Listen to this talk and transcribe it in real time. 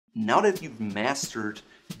Now that you've mastered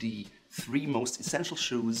the 3 most essential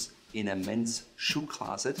shoes in a men's shoe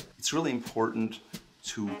closet, it's really important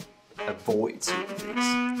to avoid certain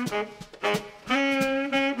things.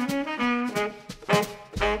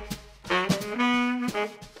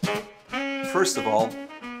 First of all,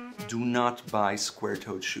 do not buy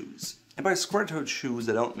square-toed shoes. And by square-toed shoes,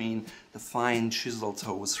 I don't mean the fine chiseled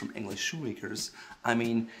toes from English shoemakers. I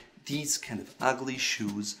mean these kind of ugly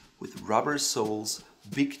shoes with rubber soles,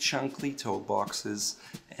 big chunky toe boxes,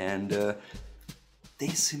 and they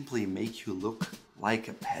simply make you look like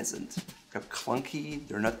a peasant. They're clunky,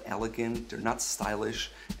 they're not elegant, they're not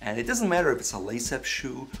stylish, and it doesn't matter if it's a lace-up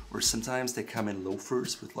shoe or sometimes they come in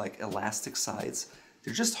loafers with like elastic sides.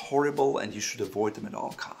 They're just horrible and you should avoid them at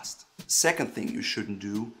all costs. Second thing you shouldn't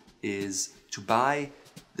do is to buy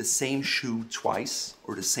the same shoe twice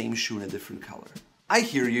or the same shoe in a different color. I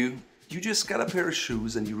hear you. You just got a pair of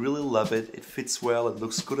shoes and you really love it. It fits well, it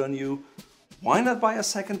looks good on you. Why not buy a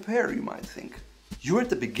second pair, you might think? You're at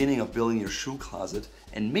the beginning of building your shoe closet,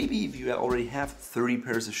 and maybe if you already have 30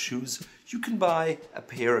 pairs of shoes, you can buy a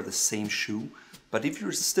pair of the same shoe. But if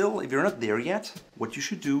you're not there yet, what you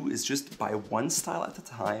should do is just buy one style at a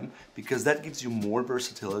time, because that gives you more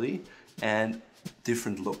versatility and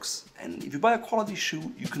different looks. And if you buy a quality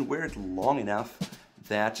shoe, you can wear it long enough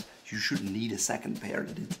that you shouldn't need a second pair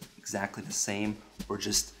that is exactly the same or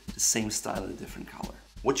just the same style in a different color.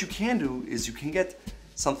 What you can do is you can get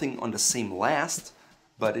something on the same last,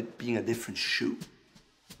 but it being a different shoe.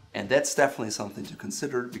 And that's definitely something to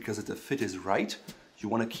consider, because if the fit is right, you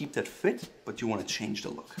want to keep that fit, but you want to change the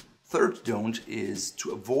look. Third don't is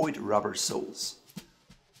to avoid rubber soles.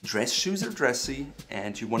 Dress shoes are dressy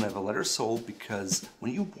and you want to have a leather sole because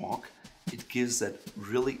when you walk, it gives that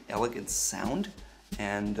really elegant sound,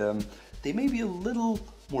 and they may be a little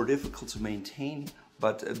more difficult to maintain,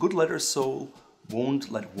 but a good leather sole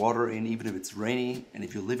won't let water in even if it's rainy, and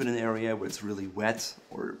if you live in an area where it's really wet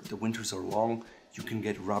or the winters are long, you can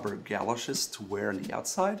get rubber galoshes to wear on the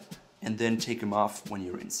outside and then take them off when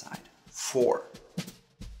you're inside. 4.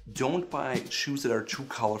 Don't buy shoes that are too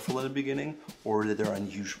colorful in the beginning or that are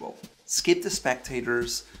unusual. Skip the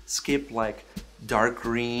Spectators, skip like dark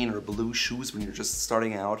green or blue shoes when you're just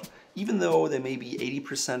starting out. Even though they may be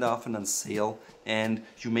 80% off and on sale and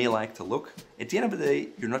you may like the look, at the end of the day,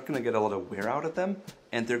 you're not going to get a lot of wear out of them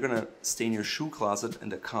and they're going to stay in your shoe closet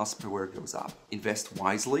and the cost per wear goes up. Invest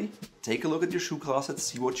wisely, take a look at your shoe closet,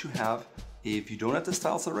 see what you have. If you don't have the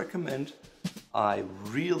styles I recommend, I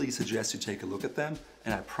really suggest you take a look at them,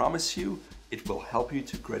 and I promise you it will help you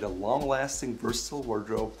to create a long-lasting, versatile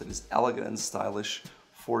wardrobe that is elegant and stylish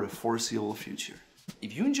for the foreseeable future.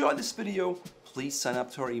 If you enjoyed this video, please sign up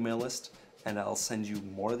to our email list and I'll send you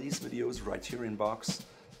more of these videos right to your inbox.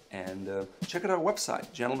 And check out our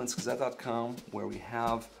website, gentlemansgazette.com, where we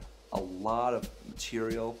have a lot of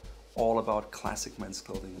material all about classic men's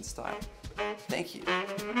clothing and style. Thank you.